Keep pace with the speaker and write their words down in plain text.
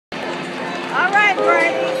All right,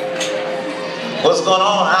 Grady. What's going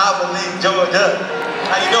on? Albany, Georgia.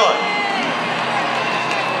 How you doing?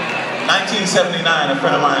 1979, a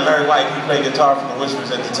friend of mine, Larry White, he played guitar for the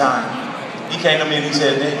Whispers at the time. He came to me and he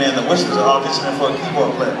said, "Hey man, the Whispers are auditioning for a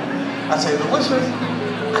keyboard player." I said, "The Whispers?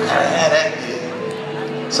 I gotta have that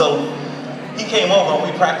gig." So he came over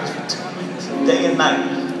and we practiced for 2 weeks, day and night.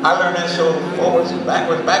 I learned that show forwards,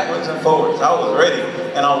 backwards and forwards. I was ready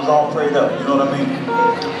and I was all prayed up, you know what I mean?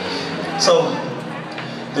 So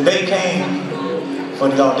the day came for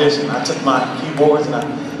the audition. I took my keyboards and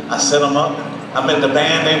I set them up. I met the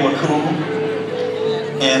band, they were cool.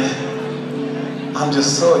 And I'm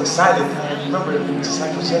just so excited. I remember it just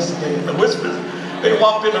like it was yesterday. The Whispers, they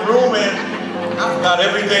walked in the room and I forgot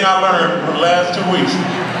everything I learned for the last 2 weeks.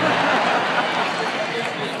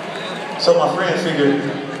 So my friend figured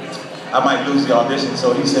I might lose the audition,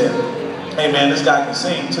 so he said, "Hey man, this guy can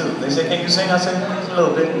sing too." They said, "Can you sing?" I said, "A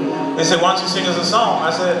little bit." They said, "Why don't you sing us a song?"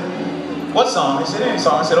 I said, "What song?" They said, "Any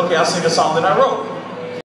song." I said, "Okay, I'll sing a song that I wrote."